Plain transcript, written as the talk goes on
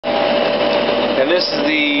this is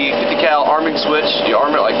the 50 cal arming switch. You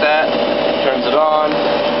arm it like that, turns it on,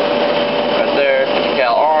 right there, 50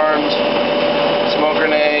 cal armed, smoke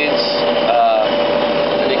grenades,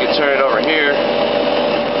 then you can turn it over here,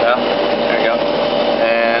 yeah, there you go,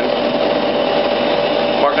 and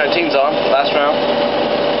Mark 19's on, last round,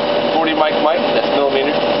 40 mic, that's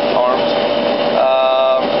millimeter, armed,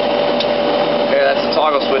 okay, that's the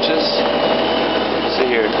toggle switches. See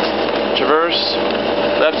here, traverse,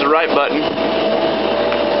 left to right button.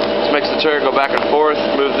 This makes the turret go back and forth.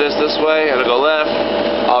 Move this way, it'll go left.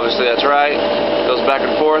 Obviously that's right. Goes back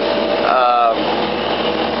and forth.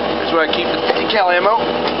 Here's where I keep the 50 cal ammo.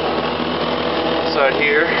 Inside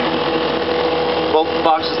here. Both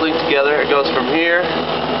boxes link together. It goes from here,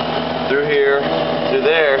 through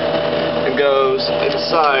there, and goes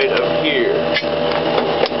inside of here.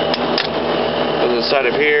 Goes inside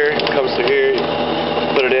of here, comes through here.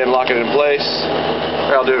 Put it in, lock it in place.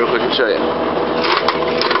 Here, I'll do it real quick and show you.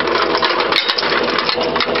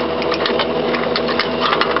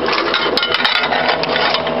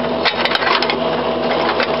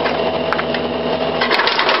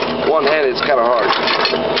 One-handed, it's kind of hard.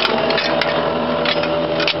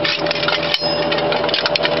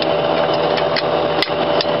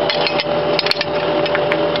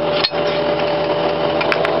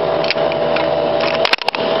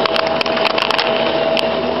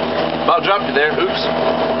 About dropped you there. Oops.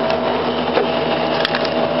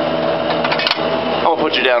 I'm gonna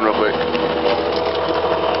put you down real quick.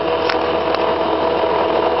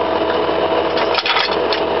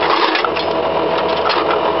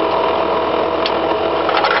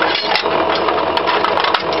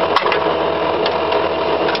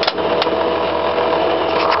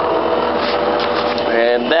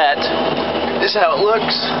 And that is how it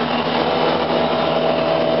looks.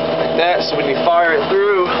 Like that. So when you fire it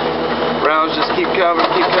through, rounds just keep coming,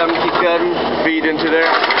 feed into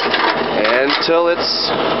there until it's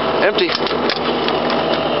empty.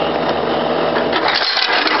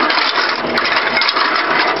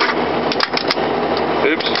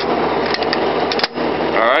 Oops.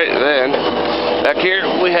 Alright, then back here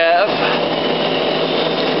we have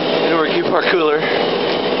where we keep our cooler,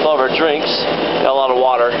 all of our drinks. Got a lot of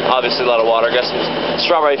water, obviously a lot of water. Got some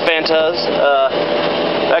strawberry Fantas.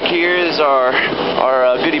 Back here is our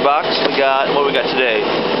goodie box. We got, what we got today?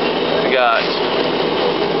 We got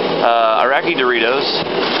Iraqi Doritos,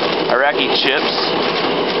 Iraqi chips,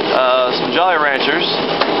 some Jolly Ranchers.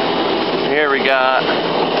 Here we got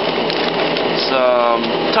some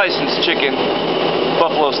Tyson's chicken,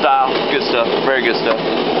 buffalo style, good stuff, very good stuff.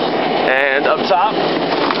 And up top,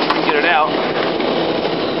 get it out,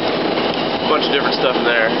 a bunch of different stuff in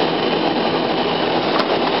there.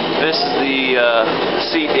 This is the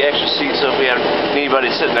seat, the extra seat, so if we have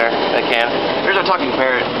anybody sitting there, they can. Here's our talking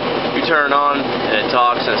parrot. You turn it on, and it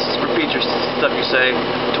talks, and it repeats your stuff you say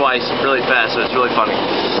twice, really fast, so it's really funny.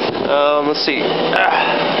 Let's see.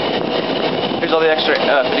 Here's all the extra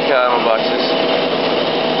 50 cal ammo boxes.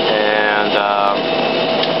 And